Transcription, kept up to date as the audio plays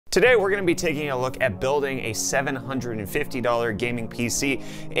Today we're going to be taking a look at building a $750 gaming PC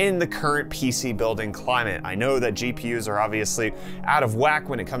in the current PC building climate. I know that GPUs are obviously out of whack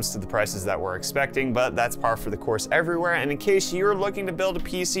when it comes to the prices that we're expecting, but that's par for the course everywhere. And in case you're looking to build a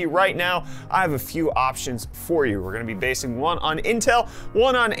PC right now, I have a few options for you. We're going to be basing one on Intel,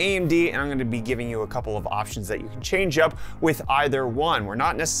 one on AMD, and I'm going to be giving you a couple of options that you can change up with either one. We're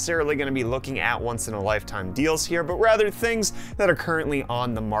not necessarily going to be looking at once in a lifetime deals here, but rather things that are currently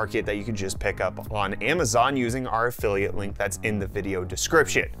on the market that you can just pick up on Amazon using our affiliate link that's in the video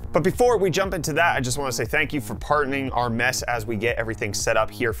description. But before we jump into that, I just want to say thank you for pardoning our mess as we get everything set up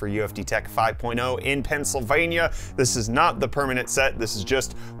here for UFD Tech 5.0 in Pennsylvania. This is not the permanent set. This is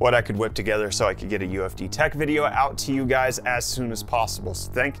just what I could whip together so I could get a UFD Tech video out to you guys as soon as possible.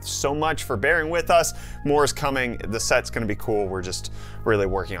 So thank you so much for bearing with us. More is coming. The set's going to be cool. We're just really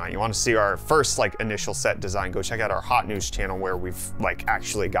working on it. You want to see our first initial set design, go check out our hot news channel where we've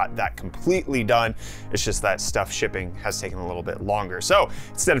actually got that completely done. It's just that stuff shipping has taken a little bit longer. So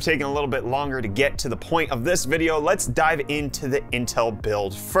instead of taking a little bit longer to get to the point of this video, let's dive into the Intel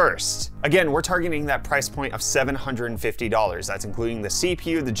build first. Again, we're targeting that price point of $750. That's including the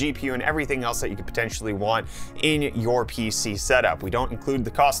CPU, the GPU, and everything else that you could potentially want in your PC setup. We don't include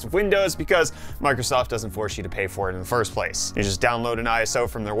the cost of Windows because Microsoft doesn't force you to pay for it in the first place. You just download an ISO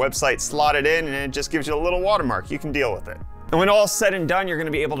from their website, slot it in, and it just gives you a little watermark. You can deal with it. And when all said and done, you're going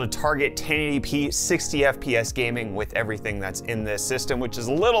to be able to target 1080p 60 FPS gaming with everything that's in this system, which is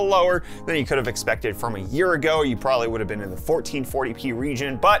a little lower than you could have expected from a year ago. You probably would have been in the 1440p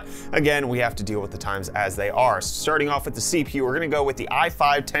region, but again, we have to deal with the times as they are. So starting off with the CPU, we're going to go with the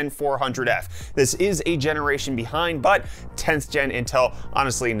i5-10400F. This is a generation behind, but 10th gen Intel,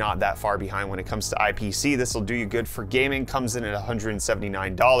 honestly not that far behind when it comes to IPC. This will do you good for gaming, comes in at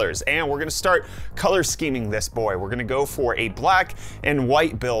 $179. And we're going to start color scheming this boy. We're going to go for a black and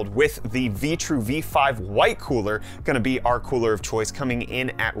white build with the V-True V5 white cooler, going to be our cooler of choice, coming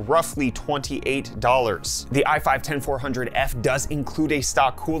in at roughly $28. The i5-10400F does include a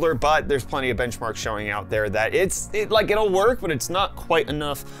stock cooler, but there's plenty of benchmarks showing out there that it'll work, but it's not quite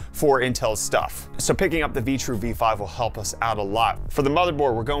enough for Intel's stuff. So picking up the V-True V5 will help us out a lot. For the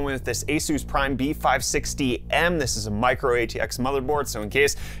motherboard, we're going with this Asus Prime B560M. This is a micro ATX motherboard, so in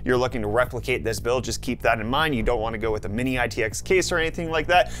case you're looking to replicate this build, just keep that in mind. You don't want to go with a mini ITX case or anything like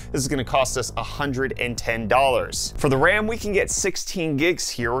that. This is going to cost us $110. For the RAM, we can get 16 gigs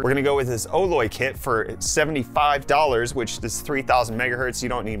here. We're going to go with this Alloy kit for $75, which is 3000 megahertz. You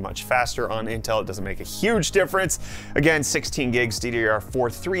don't need much faster on Intel. It doesn't make a huge difference. Again, 16 gigs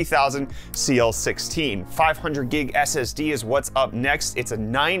DDR4 3000 CL16. 500 gig SSD is what's up next. It's a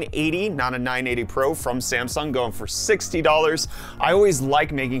 980, not a 980 Pro from Samsung, going for $60. I always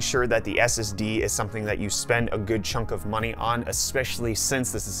like making sure that the SSD is something that you spend a good chunk of money on, especially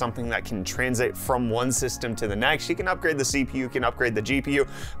since this is something that can transit from one system to the next. You can upgrade the CPU, you can upgrade the GPU,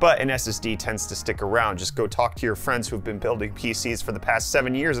 but an SSD tends to stick around. Just go talk to your friends who've been building PCs for the past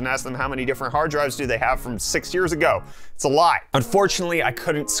 7 years and ask them how many different hard drives do they have from 6 years ago. It's a lot. Unfortunately, I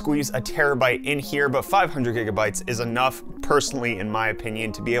couldn't squeeze a terabyte in here, but 500 gigabytes is enough, personally, in my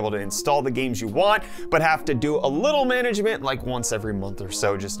opinion, to be able to install the games you want, but have to do a little management like once every month or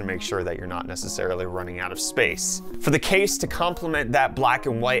so just to make sure that you're not necessarily running out of space. For the case, to complement that black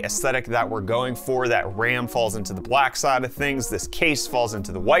and white aesthetic that we're going for, that RAM falls into the black side of things, this case falls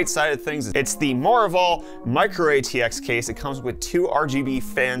into the white side of things. It's the Maraval micro ATX case. It comes with 2 RGB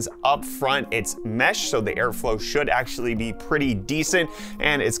fans up front. It's mesh, so the airflow should actually be pretty decent,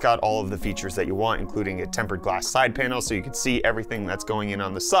 and it's got all of the features that you want, including a tempered glass side panel so you can see everything that's going in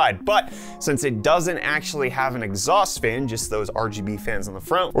on the side. But since it doesn't actually have an exhaust fan, just those RGB fans on the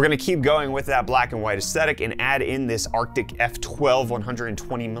front, we're going to keep going with that black and white aesthetic and add in this Arctic F12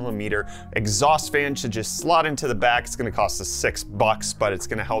 120mm exhaust fan to just slot into the back. It's going to cost us $6, but it's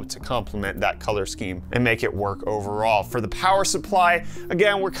going to help to complement that color scheme and make it work overall. For the power supply,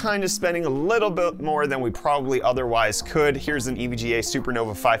 again, we're kind of spending a little bit more than we probably otherwise could. Here's an EVGA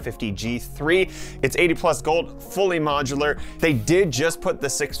Supernova 550 G3. It's 80 plus gold, fully modular. They did just put the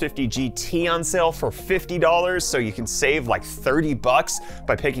 650 GT on sale for $50, so you can save like $30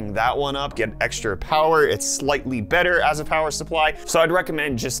 by picking that one up, get extra power. It's slightly better as a power supply, so I'd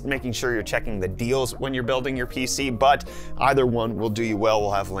recommend just making sure you're checking the deals when you're building your PC, but either one will do you well.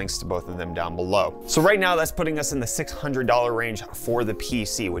 We'll have links to both of them down below. So right now that's putting us in the $600 range for the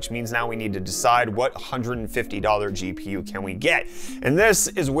PC, which means now we need to decide what $150 GPU can we get. And this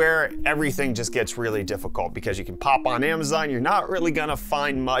is where everything just gets really difficult, because you can pop on Amazon, you're not really gonna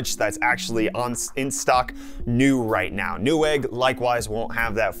find much that's actually in stock new right now. Newegg likewise won't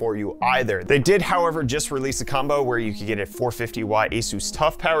have that for you either. They did, however, just release a combo where you could get a 450-watt Asus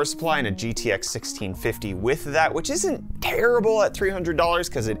TUF power supply and a GTX 1650 with that, which isn't terrible at $300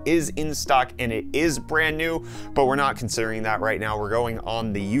 because it is in stock and it is brand new, but we're not considering that right now. We're going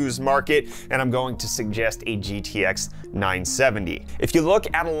on the used market, and I'm going to suggest a GTX 970. If you look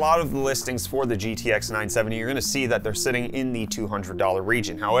at a lot of the listings for the GTX 970, you're gonna see that they're sitting in the $200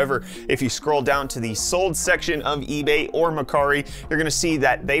 region. However, if you scroll down to the sold section of eBay or Mercari, you're gonna see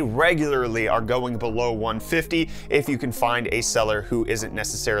that they regularly are going below 150 if you can find a seller who isn't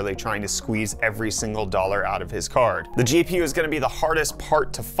necessarily trying to squeeze every single dollar out of his card. The GPU is gonna be the hardest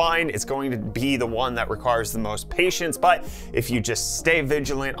part to find. It's going to be the one that requires the most patience, but if you just stay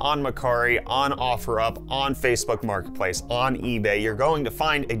vigilant on Mercari, on OfferUp, on Facebook Marketplace, on eBay, you're going to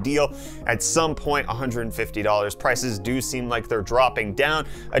find a deal at some point. $150. Prices do seem like they're dropping down.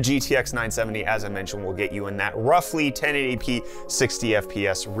 A GTX 970, as I mentioned, will get you in that roughly 1080p 60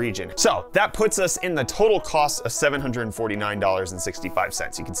 FPS region. So that puts us in the total cost of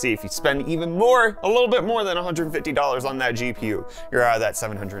 $749.65. You can see if you spend even more, a little bit more than $150 on that GPU, you're out of that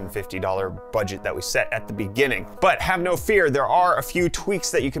 $750 budget that we set at the beginning. But have no fear, there are a few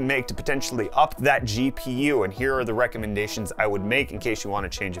tweaks that you can make to potentially up that GPU, and here are the recommendations I would make in case you want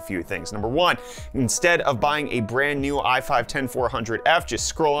to change a few things. Number one, instead of buying a brand new i5-10400F, just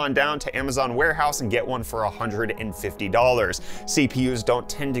scroll on down to Amazon Warehouse and get one for $150. CPUs don't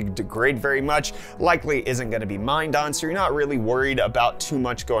tend to degrade very much, likely isn't going to be mined on, so you're not really worried about too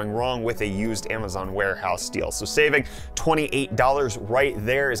much going wrong with a used Amazon Warehouse deal. So saving $28 right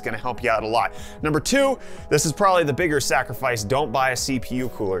there is going to help you out a lot. Number two, this is probably the bigger sacrifice. Don't buy a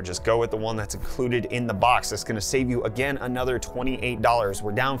CPU cooler. Just go with the one that's included in the box. That's going to save you, again, another $28.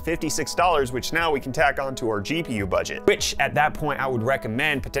 We're down $56, which now we can tack onto our GPU budget, which at that point I would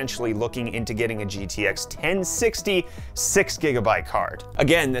recommend potentially looking into getting a GTX 1060 6GB card.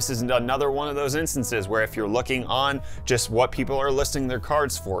 Again, this is another one of those instances where if you're looking on just what people are listing their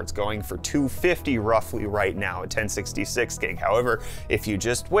cards for, it's going for $250 roughly right now, a 1060 6GB. However, if you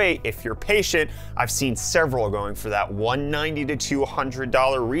just wait, if you're patient, I've seen several going for that $190 to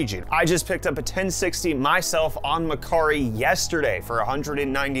 $200 region. I just picked up a 1060 myself on Mercari yesterday for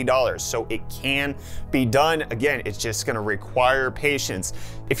 $190, so it can be done. Again, it's just gonna require patience.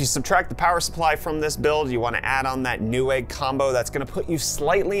 If you subtract the power supply from this build, you wanna add on that Newegg combo, that's gonna put you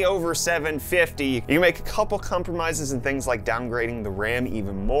slightly over $750. You can make a couple compromises and things like downgrading the RAM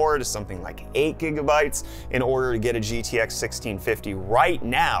even more to something like 8GB in order to get a GTX 1650 right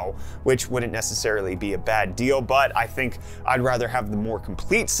now, which wouldn't necessarily be a bad deal, but I think I'd rather have the more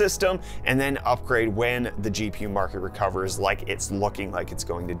complete system and then upgrade when the GPU market recovers, like it's looking like it's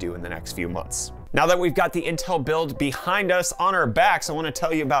going to do in the next few months. Now that we've got the Intel build behind us on our backs, I want to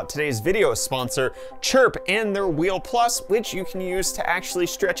tell you about today's video sponsor, Chirp, and their Wheel Plus, which you can use to actually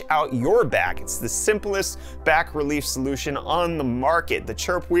stretch out your back. It's the simplest back relief solution on the market. The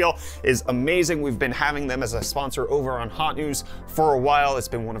Chirp wheel is amazing. We've been having them as a sponsor over on Hot News for a while. It's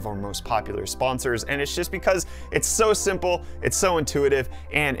been one of our most popular sponsors, and it's just because it's so simple, it's so intuitive,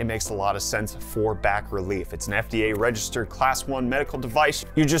 and it makes a lot of sense for back relief. It's an FDA registered Class 1 medical device.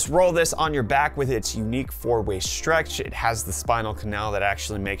 You just roll this on your back with its unique four-way stretch. It has the spinal canal that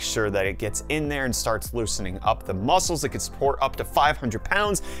actually makes sure that it gets in there and starts loosening up the muscles. It can support up to 500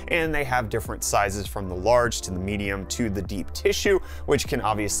 pounds, and they have different sizes from the large to the medium to the deep tissue, which can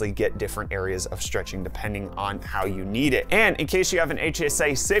obviously get different areas of stretching depending on how you need it. And in case you have an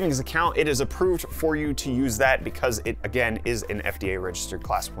HSA savings account, it is approved for you to use that because it, again, is an FDA registered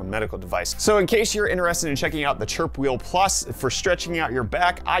Class 1 medical device. So in case you're interested in checking out the Chirp Wheel Plus for stretching out your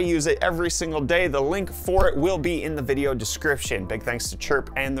back, I use it every single day. The link for it will be in the video description. Big thanks to Chirp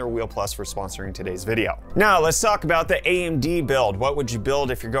and their Wheel Plus for sponsoring today's video. Now let's talk about the AMD build. What would you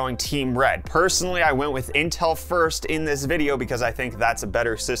build if you're going Team Red? Personally, I went with Intel first in this video because I think that's a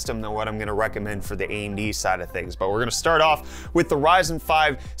better system than what I'm going to recommend for the AMD side of things. But we're going to start off with the Ryzen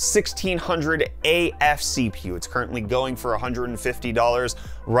 5 1600AF CPU. It's currently going for $150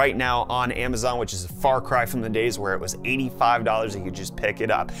 right now on Amazon, which is a far cry from the days where it was $85 you could just pick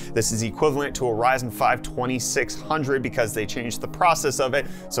it up. This is equivalent to a Ryzen 5 2600 because they changed the process of it,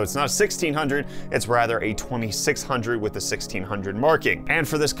 so it's not a 1600, it's rather a 2600 with the 1600 marking. And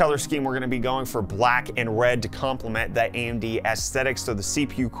for this color scheme, we're going to be going for black and red to complement that AMD aesthetic. So the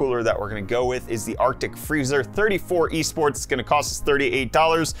CPU cooler that we're going to go with is the Arctic Freezer 34 Esports. It's going to cost us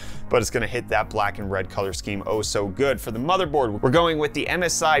 $38, but it's going to hit that black and red color scheme oh so good. For the motherboard, we're going with the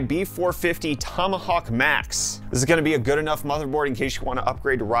MSI B450 Tomahawk Max. This is going to be a good enough motherboard in case you want to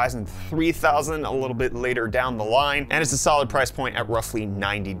upgrade to Ryzen 3000 $4,000 a little bit later down the line, and it's a solid price point at roughly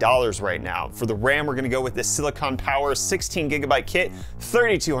 $90 right now. For the RAM, we're gonna go with the Silicon Power 16GB kit,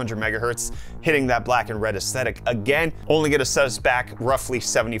 3200 megahertz, hitting that black and red aesthetic again, only gonna set us back roughly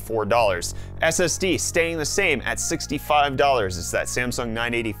 $74. SSD staying the same at $65. It's that Samsung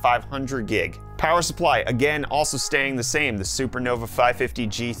 980 500 gig. Power supply, again, also staying the same, the Supernova 550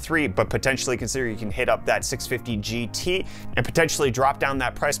 G3, but potentially consider you can hit up that 650 GT and potentially drop down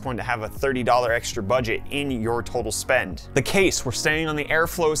that price point to have a $30 extra budget in your total spend. The case, we're staying on the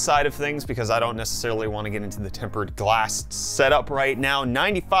airflow side of things because I don't necessarily want to get into the tempered glass setup right now.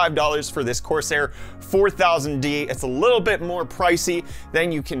 $95 for this Corsair 4000D. It's a little bit more pricey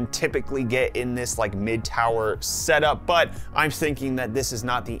than you can typically get in this like mid-tower setup, but I'm thinking that this is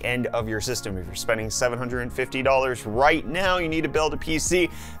not the end of your system. If you're spending $750 right now, you need to build a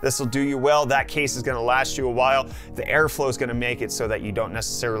PC. This will do you well. That case is going to last you a while. The airflow is going to make it so that you don't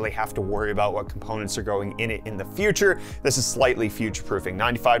necessarily have to worry about what components are going in it in the future. This is slightly future-proofing.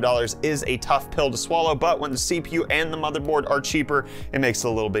 $95 is a tough pill to swallow, but when the CPU and the motherboard are cheaper, it makes it a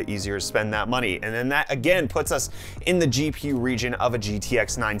little bit easier to spend that money. And then that again puts us in the GPU region of a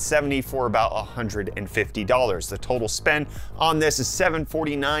GTX 970 for about $150. The total spend on this is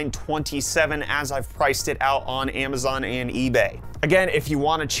 $749.27 as I've priced it out on Amazon and eBay. Again, if you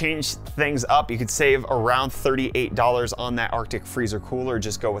want to change things up, you could save around $38 on that Arctic Freezer cooler.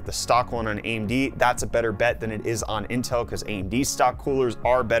 Just go with the stock one on AMD. That's a better bet than it is on Intel because AMD stock coolers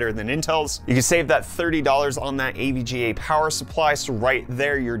are better than Intel's. You can save that $30 on that AVGA power supply. So right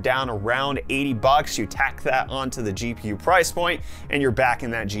there, you're down around 80 bucks. You tack that onto the GPU price point and you're back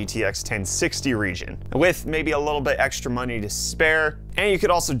in that GTX 1060 region with maybe a little bit extra money to spare. And you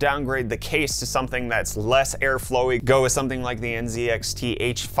could also downgrade the case to something that's less airflowy. Go with something like the NZXT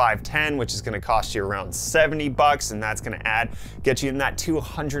H510, which is gonna cost you around 70 bucks, and that's gonna get you in that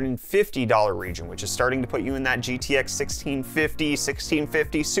 $250 region, which is starting to put you in that GTX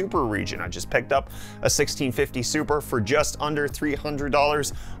 1650 Super region. I just picked up a 1650 Super for just under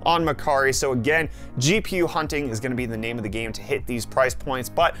 $300 on Mercari. So again, GPU hunting is gonna be the name of the game to hit these price points,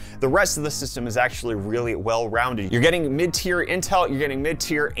 but the rest of the system is actually really well-rounded. You're getting mid-tier Intel, you're getting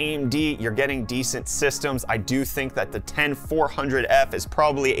mid-tier AMD, you're getting decent systems. I do think that the 10400F is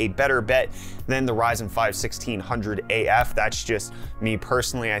probably a better bet than the Ryzen 5 1600AF. That's just me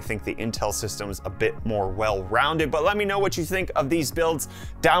personally. I think the Intel system's a bit more well-rounded, but let me know what you think of these builds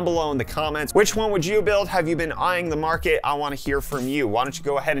down below in the comments. Which one would you build? Have you been eyeing the market? I want to hear from you. Why don't you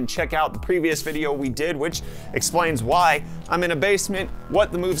go ahead and check out the previous video we did, which explains why I'm in a basement,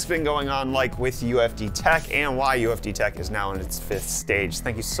 what the move's been going on like with UFD Tech, and why UFD Tech is now in its 5th stage.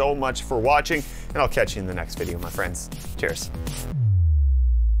 Thank you so much for watching, and I'll catch you in the next video, my friends. Cheers.